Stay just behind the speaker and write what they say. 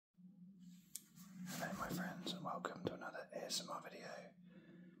fans, and welcome to another ASMR video.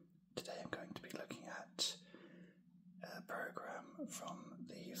 Today I'm going to be looking at a programme from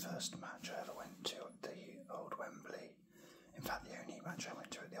the first match I ever went to at the old Wembley. In fact, the only match I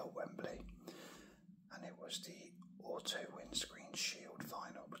went to at the old Wembley, and it was the Auto Windscreen Shield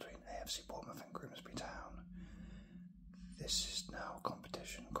final between AFC Bournemouth and Grimsby Town. This is now a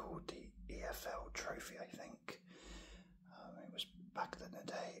competition called the EFL Trophy, I think. It was back in the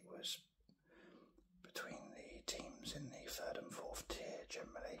day, it was between the teams in the third and fourth tier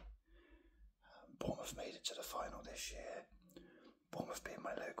generally. Bournemouth made it to the final this year. Bournemouth being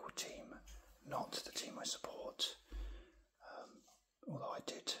my local team, not the team I support. Although I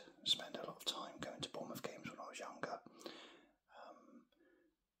did spend a lot of time going to Bournemouth games when I was younger.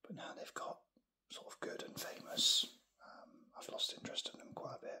 But now they've got sort of good and famous. I've lost interest in them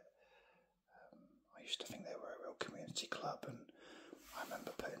quite a bit. I used to think they were a real community club, and I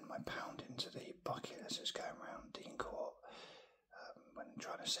remember putting my £1 into the bucket as it was going around Dean Court when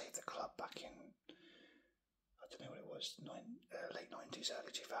trying to save the club back in, I don't know what it was, late 90s,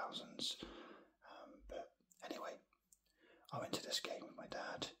 early 2000s. But anyway, I went to this game with my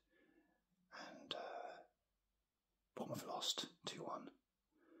dad, and Bournemouth lost 2-1.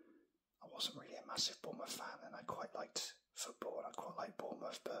 I wasn't really a massive Bournemouth fan, and I quite liked football, and I quite liked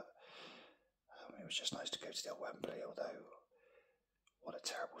Bournemouth, but it was just nice to go to the old Wembley, although what a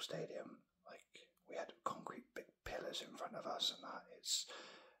terrible stadium. Like, we had concrete big pillars in front of us, and that, it's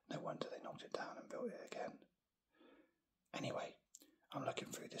no wonder they knocked it down and built it again. Anyway, I'm looking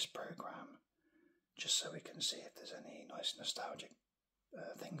through this programme just so we can see if there's any nice nostalgic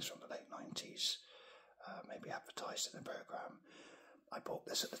things from the late 90s maybe advertised in the programme. I bought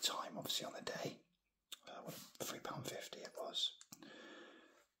this at the time, obviously on the day, £3.50 it was.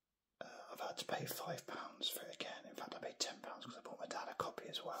 I've had to pay £5 for it again. In fact, I paid £10 because I bought my dad a copy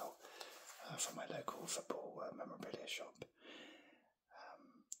as well from my local football memorabilia shop.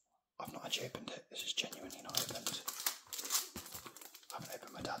 I've not actually opened it. This is genuinely not opened. I haven't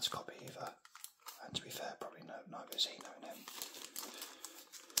opened my dad's copy either. And to be fair, probably neither has he, knowing him.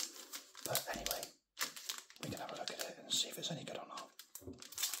 But anyway, we can have a look at it and see if it's any good or not.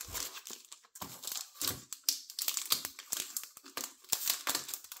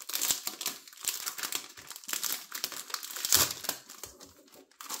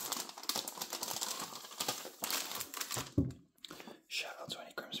 Shout out to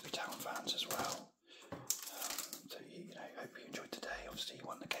any Grimsby Town fans as well. So hope you enjoyed today. Obviously, you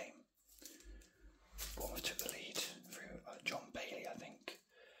won the game. Bournemouth took the lead through John Bailey, I think,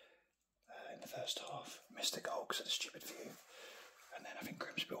 in the first half. Missed a goal because of the stupid view, and then I think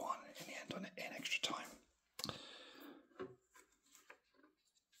Grimsby won in the end in extra time. But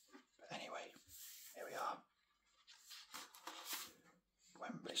anyway, here we are.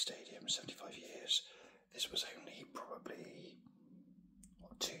 Wembley Stadium, 75 years. This was only probably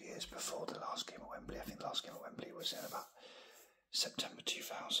 2 years before the last game at Wembley. I think the last game at Wembley was in about September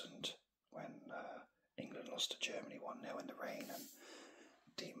 2000 when England lost to Germany 1-0 in the rain, and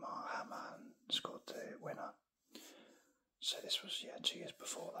Dietmar Hamann scored the winner. So this was 2 years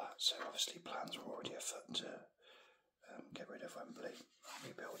before that. So obviously plans were already afoot to get rid of Wembley and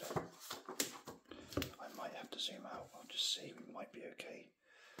rebuild it. I might have to zoom out. I'll just see. We might be okay.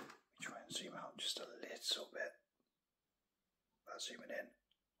 Try and zoom out just a little bit. That's zooming in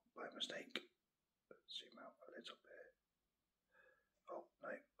by mistake. Zoom out a little bit. Oh no,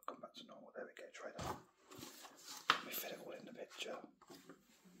 I'll come back to normal. There we go, try that. Let me fit it all in the picture.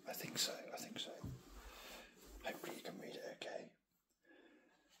 I think so. Hopefully you can read it okay.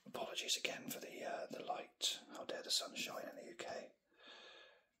 Apologies again for the light. How dare the sun shine in the UK.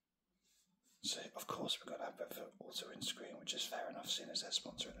 So, of course, we're going to have Auto Windscreen, which is fair enough, seeing as they're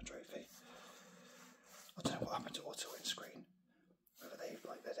sponsoring the trophy. I don't know what happened to Auto Windscreen.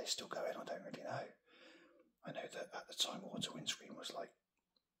 Whether they're still going, I don't really know. I know that at the time, Auto Windscreen was like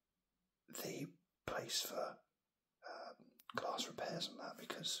the place for glass repairs and that,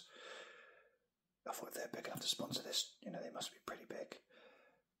 because I thought if they're big enough to sponsor this, they must be pretty big.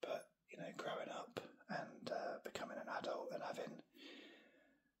 But, growing up and becoming an adult and having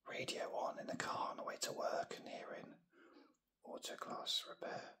radio on in the car on the way to work and hearing autoglass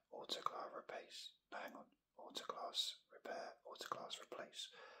repair, autoglass replace. Hang on, autoglass repair, autoglass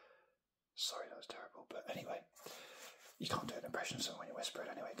replace. Sorry, that was terrible. But anyway, you can't do an impression of someone when you whisper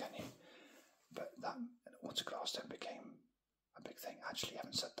it anyway, can you? But that autoglass then became a big thing. Actually,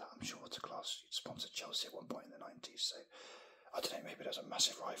 having said that, I'm sure autoglass sponsored Chelsea at one point in the 90s. So I don't know, maybe there's a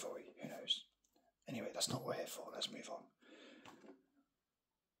massive rivalry. Who knows? Anyway, that's not what we're here for. Let's move on.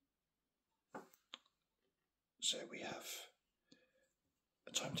 So we have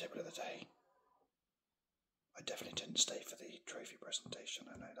a timetable of the day, I definitely didn't stay for the trophy presentation,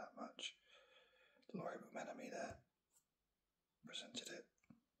 I know that much. Laurie McMenemy there presented it.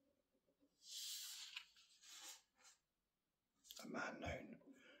 A man known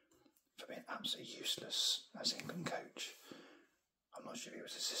for being absolutely useless as England coach. I'm not sure if he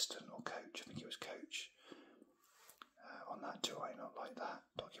was assistant or coach. I think he was coach. On that Do I Not Like That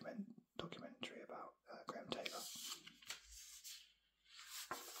documentary about Graham Taylor.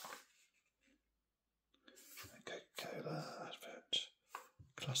 A Coca-Cola advert.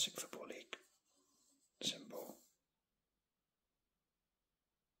 Classic Football League symbol.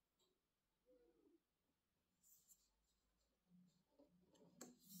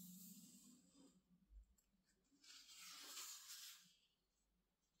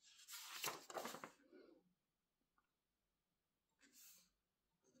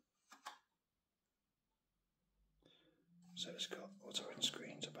 So it's got auto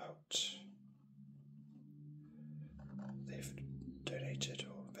windscreens about they've donated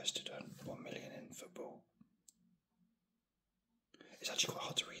or invested 1 million in football. It's actually quite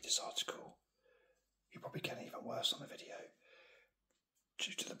hard to read this article. You probably get even worse on the video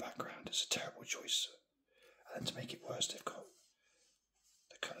due to the background. It's a terrible choice, and then to make it worse, they've got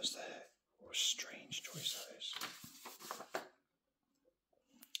the colours there. What a strange choice that is.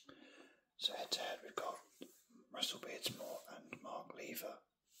 So head to head, we've got Russell Beardsmore and Mark Lever.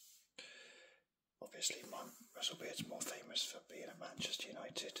 Obviously, Russell Beardsmore famous for being at Manchester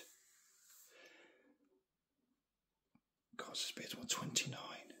United. God, this Beardsmore 29.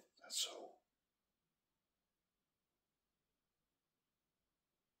 That's all.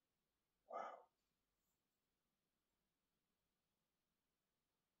 Wow.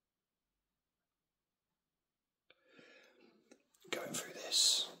 Going through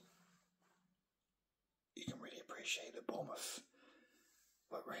this, you can really appreciate that Bournemouth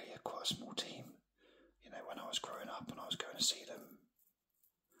were really quite a small team. You know, when I was growing up and I was going to see them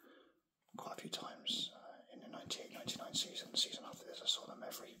quite a few times in the 98-99 season, the season after this, I saw them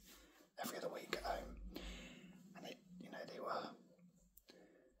every other week at home, and they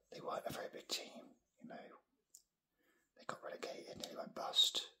weren't a very big team. You know, they got relegated, nearly went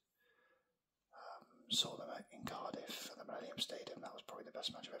bust. Saw them in Cardiff at the Millennium Stadium. That was probably the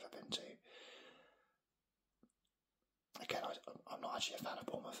best match I've ever been to. Again, I'm not actually a fan of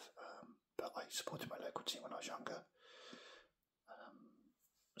Bournemouth, but I supported my local team when I was younger.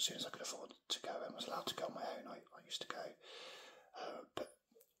 As soon as I could afford to go and was allowed to go on my own, I used to go. But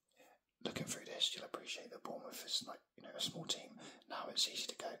looking through this, you'll appreciate that Bournemouth is like, you know, a small team. Now it's easy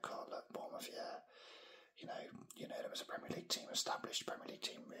to go, God, look, Bournemouth, yeah. You know them as a Premier League team, established Premier League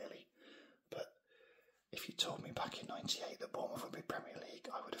team, really. But if you told me back in '98 that Bournemouth would be Premier League,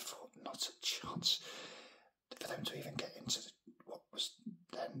 I would have thought not a chance. For them to even get into what was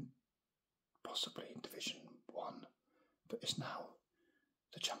then possibly Division 1, but is now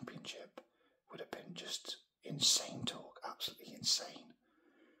the Championship, would have been just insane talk, absolutely insane.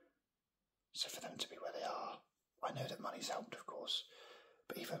 So for them to be where they are, I know that money's helped, of course,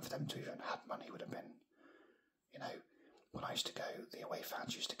 but even for them to even had money would have been, you know, when I used to go, the away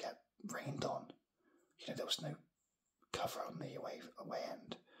fans used to get rained on. You know, there was no cover on the away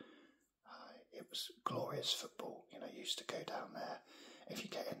end. It was glorious football. You know, you used to go down there. If you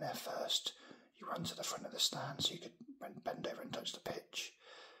get in there first, you run to the front of the stand so you could bend over and touch the pitch.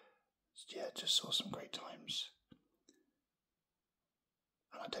 Yeah, just saw some great times.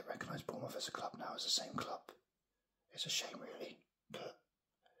 And I don't recognise Bournemouth as a club now as the same club. It's a shame, really. But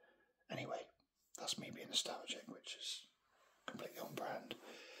anyway, that's me being nostalgic, which is completely on brand.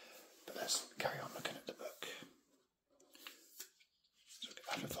 But let's carry on looking at the book. So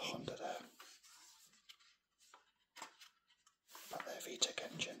added for Honda there. Back there,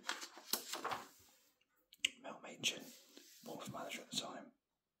 VTEC engine. Mel Machin, Bournemouth manager at the time.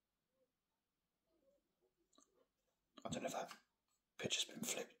 I don't know if that picture's been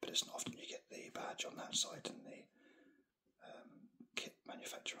flipped, but it's not often you get the badge on that side and the kit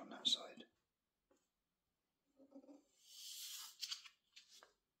manufacturer on that side.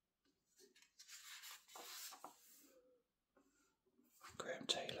 Graham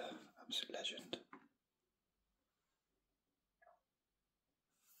Taylor, absolute legend.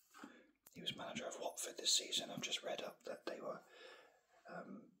 He was manager of Watford this season. I've just read up that they were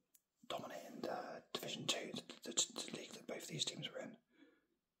dominating Division 2, the league that both these teams were in.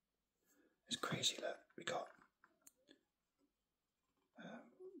 It's crazy. Look, we got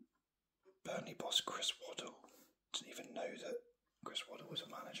Burnley boss Chris Waddle. Didn't even know that Chris Waddle was a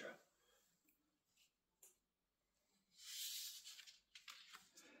manager.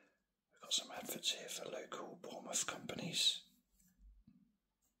 We've got some adverts here for local Bournemouth companies.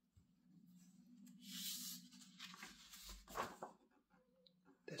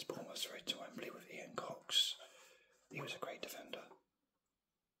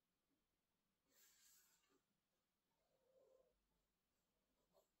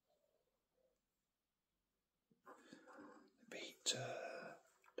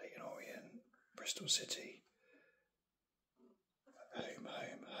 Bristol City, home,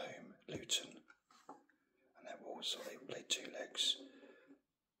 Luton, and then Wolves. So they played 2 legs,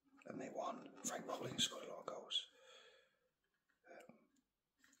 and they won. Frank Rolling scored a lot of goals.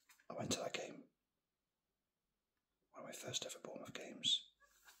 I went to that game, one of my first ever Bournemouth games.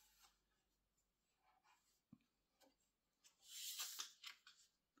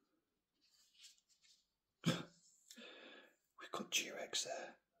 We've got Durex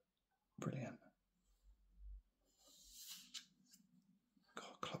there. Brilliant.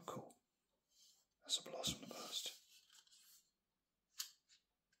 God, club cool. That's a blast from the past.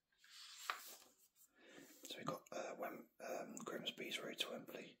 So we got Grimsby's road to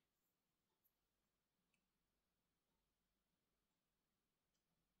Wembley.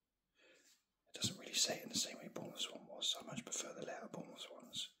 It doesn't really say it in the same way Bournemouth's one was. I much prefer the later Bournemouth's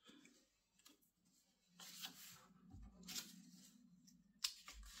ones.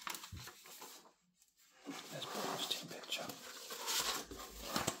 There's Bournemouth's team picture.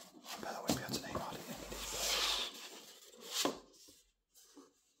 I bet I won't be able to name hardly any of these players.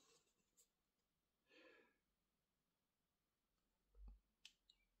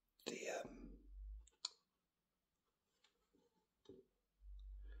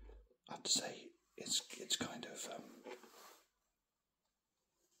 I'd say it's kind of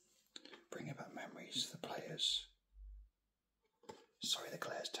bringing back memories of the players. Sorry, the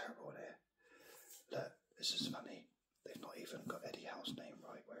glare is terrible here. Look, this is funny. They've not even got Eddie Howe's name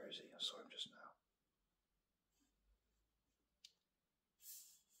right. Where is he? I saw him just now.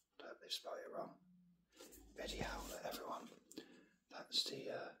 Look, they've spelled it wrong. Eddie Howe, everyone. That's the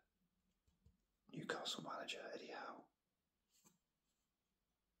Newcastle manager, Eddie Howe.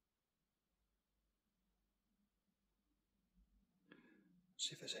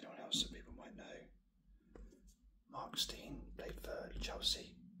 See if there's anyone else that people might know. Mark Steen played for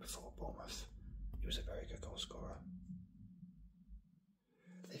Chelsea before Bournemouth. He was a very good goal scorer.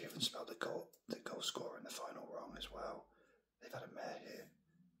 They've even spelled the goal scorer in the final wrong as well. They've had a mare here.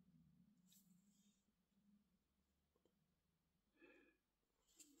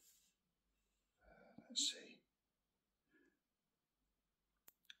 Let's see.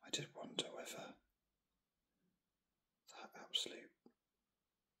 I did wonder whether that absolute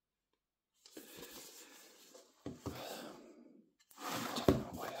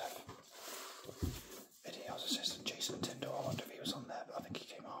Eddie Howe's assistant Jason Tyndall, I wonder if he was on there, but I think he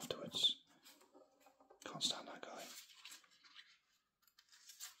came afterwards. Can't stand that guy.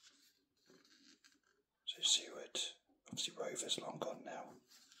 So Seward, obviously Rover's long gone now.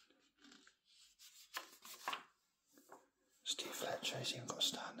 Steve Fletcher, he's even got a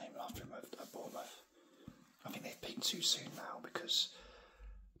stand named after him at Bournemouth. I think they've peaked too soon now, because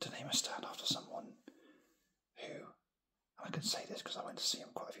to name a stand after someone who, and I can say this because I went to see him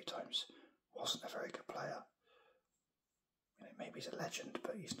quite a few times, wasn't a very good player. You know, maybe he's a legend,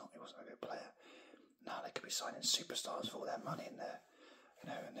 but he wasn't a good player. Now they could be signing superstars with all their money in there, you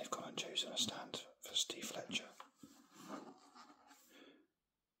know, and they've gone and chosen a stand for Steve Fletcher.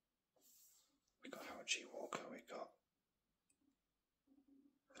 We got Howard G. Walker, we got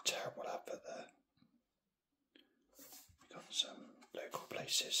a terrible advert there. We got some local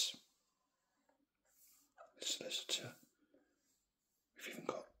places. The solicitor. We've even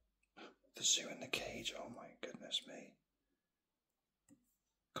got the Zoo in the Cage. Oh my goodness me.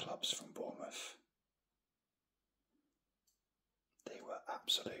 Clubs from Bournemouth. They were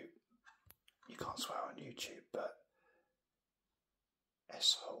absolute, you can't swear on YouTube, but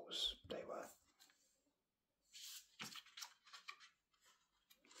S-holes they were.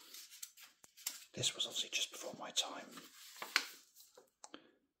 This was obviously just before my time.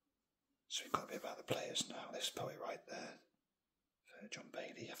 So we've got a bit about the players now. They've spelled it right there. For John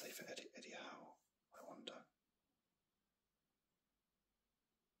Bailey, have they for Eddie Howe? I wonder.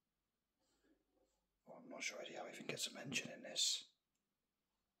 Well, I'm not sure Eddie Howe even gets a mention in this.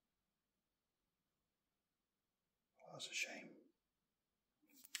 Well, that's a shame.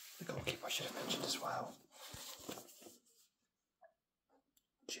 The goalkeeper I should have mentioned as well.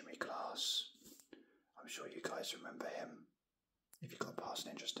 Jimmy Glass. I'm sure you guys remember him if you've got a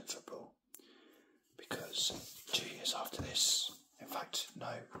passing interest in football. Because 2 years after this, in fact,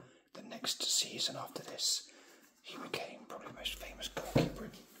 no, the next season after this, he became probably the most famous goalkeeper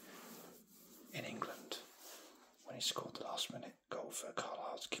in England when he scored the last minute goal for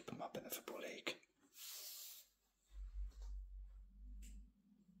Carlisle to keep them up in the Football League.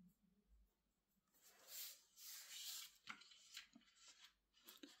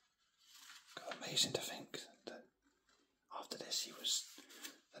 God, amazing to think that after this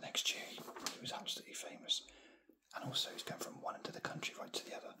the next year he was absolutely famous. And also he's going from one end of the country right to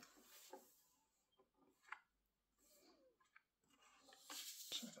the other.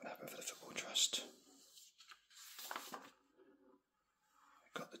 What happened for the Football Trust?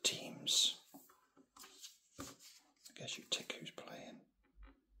 We've got the teams. I guess you tick who's playing.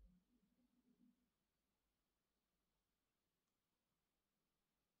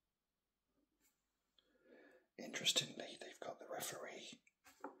 Interestingly, they've got the referee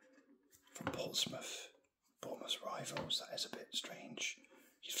from Portsmouth, Bournemouth's rivals. That is a bit strange.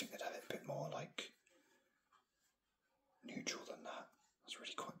 You'd think they'd have it a bit more like neutral than that. That's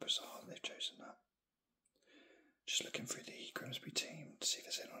really quite bizarre that they've chosen that. Just looking through the Grimsby team to see if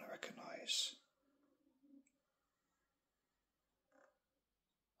there's anyone I recognise.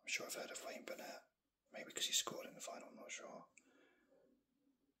 I'm sure I've heard of Wayne Burnett, maybe because he scored in the final, I'm not sure.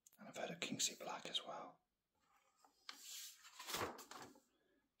 And I've heard of Kingsley Black as well.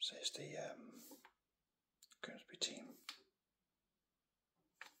 So it's the Grimsby team.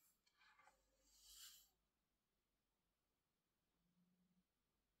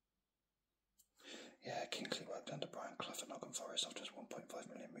 Yeah, Kingsley worked under Brian Clough at Nottingham Forest after his £1.5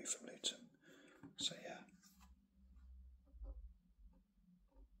 million move from Luton. So yeah.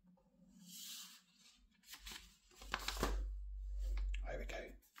 Here we go.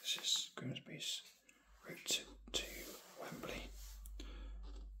 This is Grimsby's route to Wembley.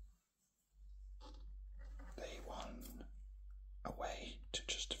 They won away to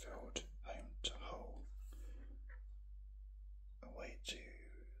Chesterfield, home to Hull, away to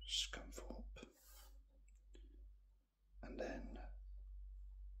Scunthorpe, and then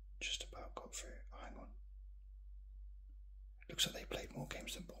just about got through. Oh, hang on. Looks like they played more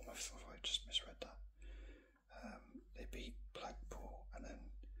games than Bournemouth, or I just misread that. They beat Blackpool, and then,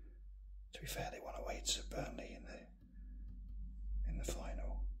 to be fair, they won away to Burnley in the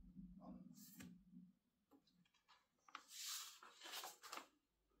final.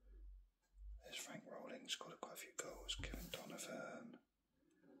 There's Frank Rowling, scored quite a few goals. Kevin Donovan.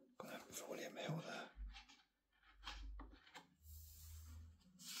 Gonna happen for William Hill there.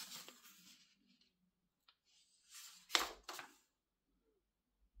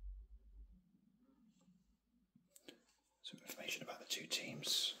 Some information about the two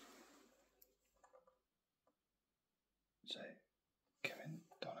teams. So, Kevin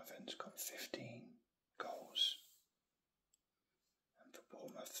Donovan's got 15 goals. And for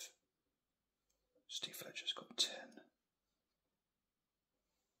Bournemouth, Steve Fletcher's got 10.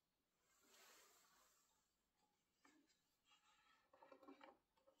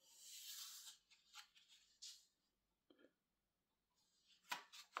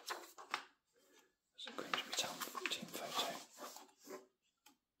 There's a Grimsby Town team photo.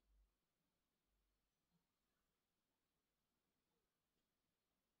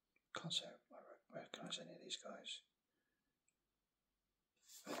 Can't say I recognise any of these guys.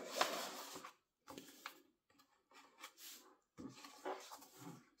 Anyway,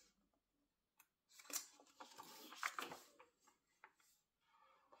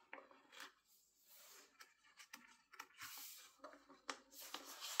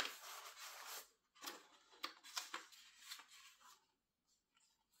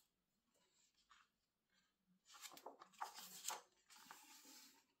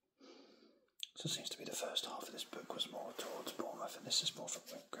 so it seems to be the first half of this book was more towards Bournemouth, and this is more from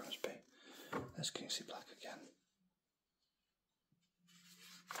Grimsby. There's Kingsley Black again.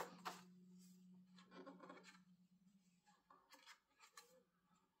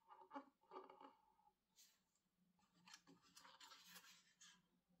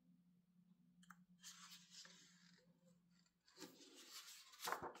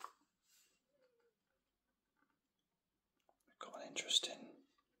 We've got an interesting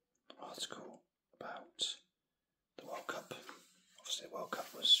article about the World Cup. Obviously the World Cup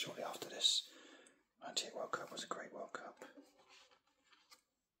was shortly after this. 98 World Cup was a great World Cup.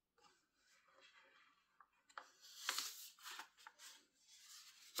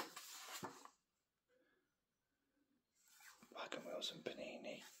 Black and Wheels and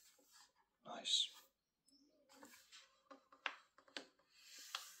Panini. Nice.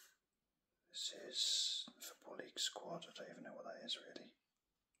 This is the Football League squad. I don't even know what that is really.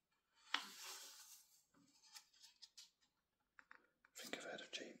 I think I've heard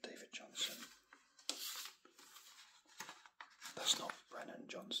of David Johnson. That's not Brennan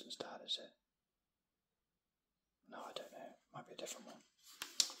Johnson's dad, is it? No, I don't know. Might be a different one.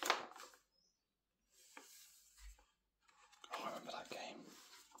 Oh, I remember that game.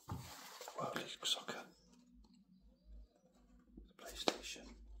 World League Soccer. The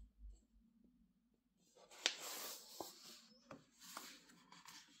PlayStation.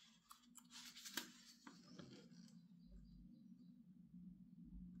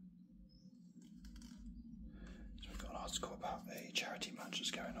 So we've got an article about a charity man much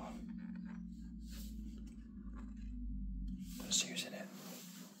that's going on. Let's see who's in it.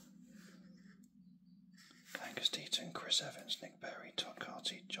 Angus Deaton, Chris Evans, Nick Berry, Todd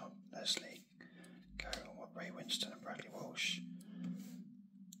Carty, John Leslie, Ray Winston and Bradley Walsh.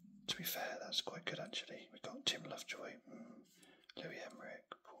 To be fair, that's quite good actually. We've got Tim Lovejoy, Louis Emmerich,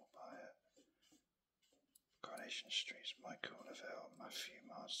 Paul Byatt, Coronation Street, Michael Lavelle, Matthew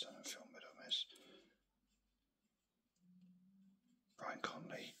Marsden and Phil Middlemas, Brian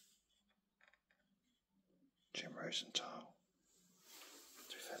Conley, Jim Rosenthal.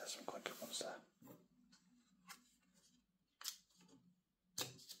 To be fair, there's some quite good ones there.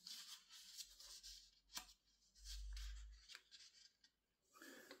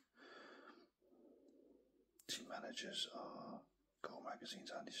 Team managers are Goal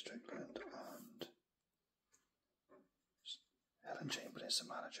Magazine's Andy Strickland and Helen Chamberlain is the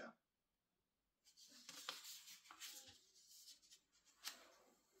manager.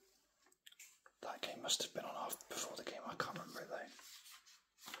 That game must have been on after, before the game, I can't remember it though.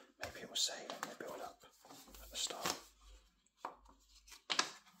 Maybe it was saying they build up at the start.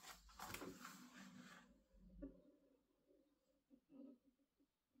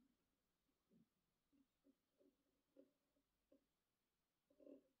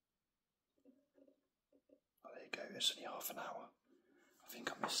 Well, there you go, it's only half an hour. I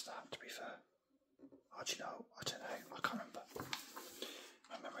think I missed that, to be fair. Actually, no, I don't know, I can't remember.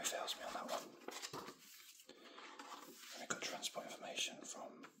 My memory fails me on that one. And I got transport information for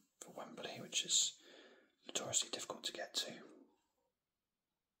Wembley, which is notoriously difficult to get to.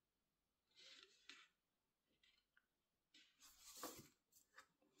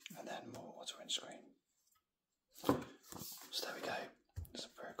 And then more auto Windscreen. So there we go. It's a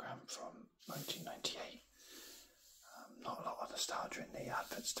programme from 1998. Not a lot of nostalgia in the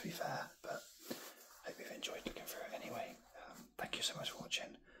adverts, to be fair, but I hope you've enjoyed looking through it anyway. Thank you so much for watching,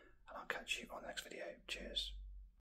 and I'll catch you on the next video. Cheers.